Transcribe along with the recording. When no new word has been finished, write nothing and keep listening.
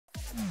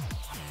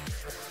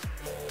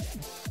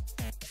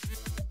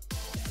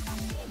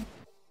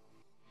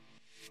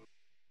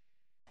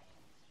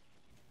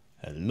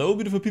Hello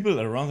beautiful people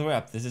around the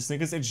web, this is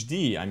Snickers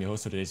HD, I'm your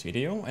host for today's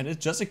video, and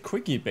it's just a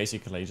quickie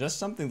basically, just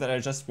something that I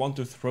just want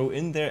to throw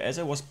in there as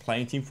I was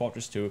playing Team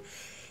Fortress 2.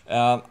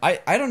 I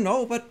don't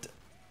know, but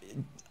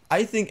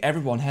I think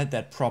everyone had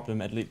that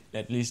problem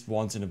at least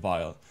once in a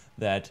while,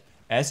 that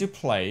as you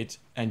played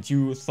and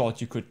you thought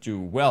you could do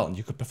well and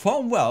you could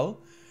perform well,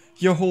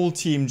 your whole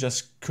team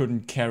just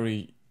couldn't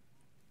carry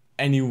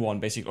anyone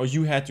basically, or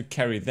you had to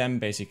carry them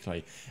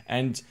basically,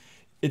 and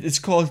it's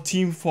called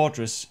Team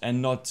Fortress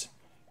and not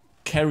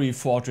Carry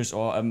Fortress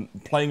or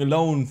playing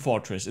alone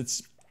Fortress.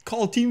 It's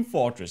called Team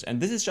Fortress, and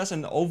this is just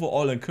an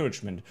overall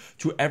encouragement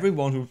to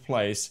everyone who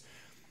plays.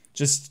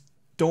 Just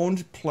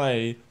don't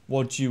play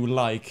what you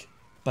like,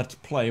 but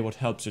play what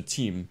helps your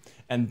team,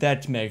 and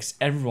that makes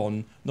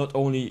everyone not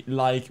only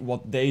like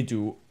what they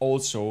do,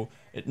 also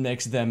it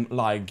makes them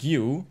like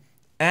you,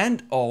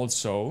 and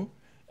also,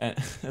 and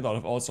a lot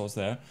of alsos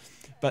there,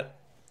 but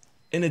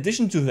in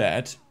addition to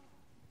that,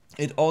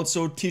 it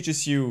also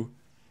teaches you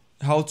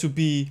how to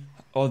be,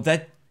 or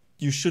that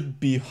you should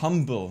be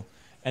humble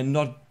and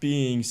not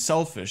being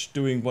selfish,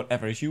 doing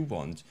whatever you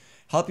want.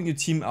 Helping your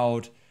team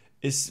out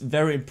is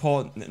very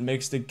important. It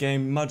makes the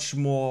game much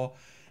more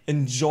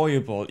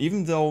enjoyable.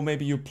 Even though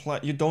maybe you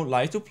don't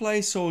like to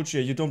play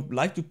soldier, you don't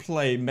like to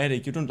play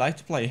medic, you don't like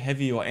to play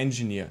heavy or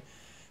engineer.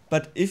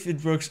 But if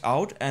it works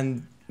out,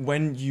 and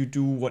when you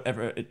do what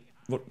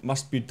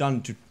must be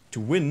done to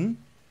win,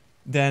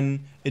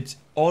 then it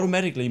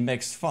automatically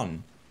makes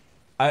fun.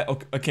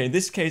 Okay, in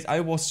this case I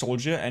was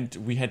soldier and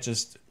we had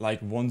just like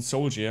one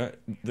soldier,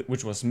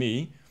 which was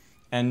me,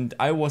 and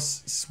I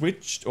was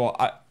switched, or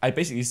I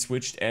basically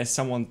switched as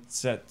someone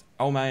said,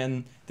 oh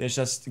man, there's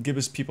just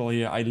Gibbous people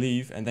here, I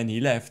leave, and then he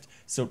left,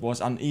 so it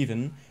was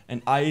uneven,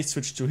 and I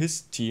switched to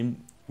his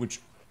team, which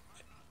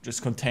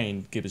just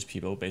contained Gibbous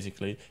people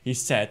basically. He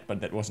said,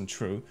 but that wasn't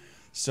true.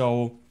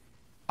 So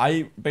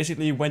I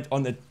basically went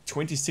on a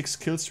 26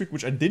 kill streak,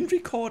 which I didn't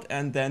record,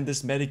 and then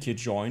this medikit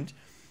joined.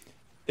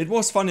 It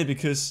was funny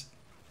because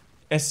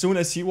as soon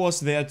as he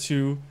was there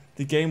too,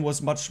 the game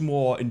was much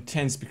more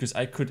intense because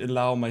I could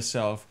allow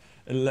myself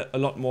a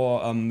lot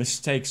more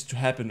mistakes to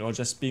happen, or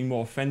just being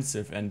more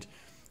offensive and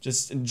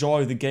just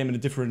enjoy the game in a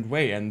different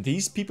way. And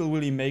these people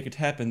really make it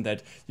happen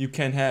that you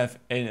can have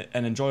an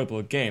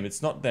enjoyable game.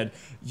 It's not that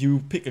you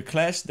pick a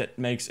class that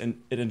makes it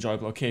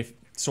enjoyable. Okay,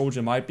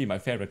 soldier might be my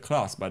favorite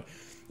class, but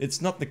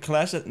it's not the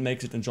class that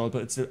makes it enjoyable,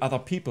 it's the other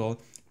people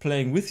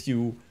playing with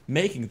you,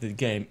 making the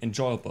game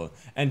enjoyable.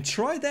 And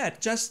try that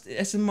just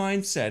as a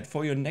mindset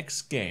for your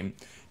next game.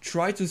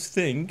 Try to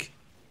think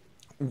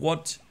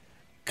what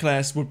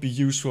class would be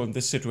useful in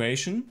this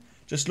situation.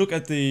 Just look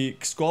at the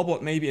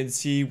scoreboard maybe and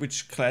see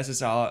which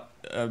classes are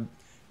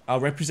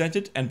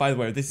represented. And by the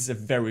way, this is a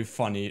very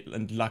funny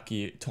and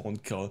lucky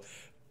taunt kill.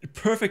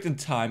 Perfect in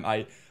time.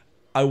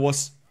 I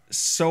was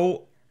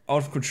so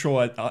out of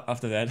control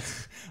after that.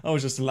 I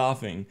was just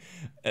laughing.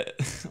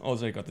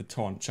 Also, I got the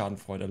taunt,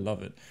 Schadenfreude, I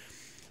love it.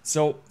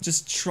 So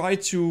just try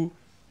to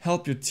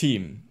help your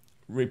team.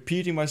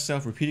 Repeating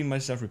myself,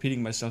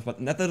 but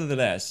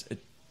nevertheless, it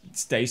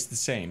stays the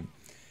same.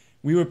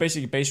 We were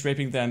basically base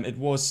raping them. It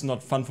was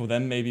not fun for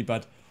them maybe,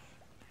 but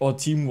our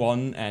team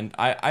won, and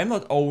I'm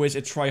not always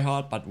a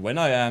tryhard, but when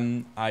I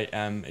am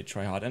a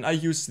tryhard. And I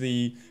use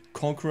the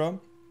Conqueror.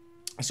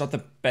 It's not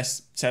the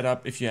best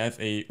setup if you have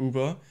a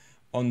Uber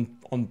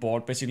on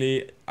board.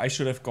 Basically, I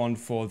should have gone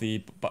for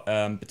the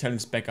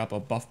Battalion's Backup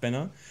or Buff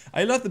Banner.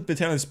 I love the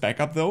Battalion's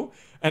Backup though.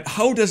 And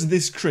how does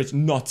this crit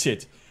not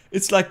hit?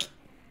 It's like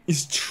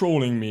he's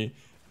trolling me.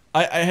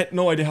 I had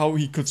no idea how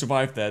he could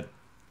survive that.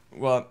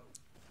 Well,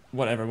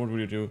 whatever, what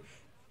would you do?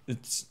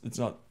 It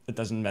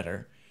doesn't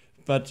matter.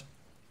 But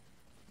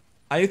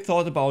I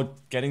thought about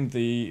getting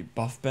the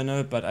Buff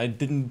Banner, but I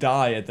didn't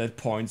die at that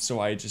point, so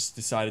I just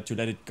decided to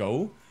let it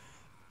go.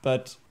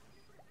 But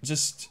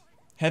just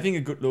having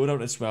a good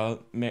loadout as well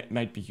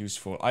might be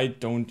useful. I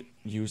don't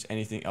use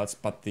anything else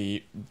but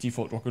the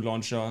default rocket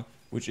launcher,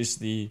 which is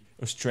the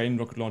Australian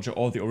rocket launcher,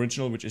 or the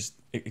original, which is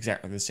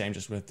exactly the same,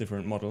 just with a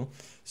different model.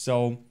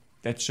 So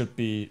that should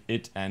be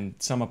it, and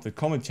sum up the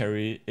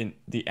commentary. In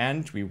the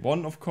end, we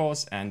won, of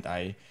course, and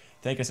I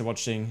thank you guys for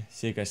watching.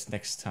 See you guys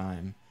next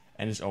time,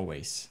 and as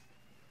always,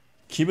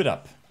 keep it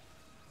up.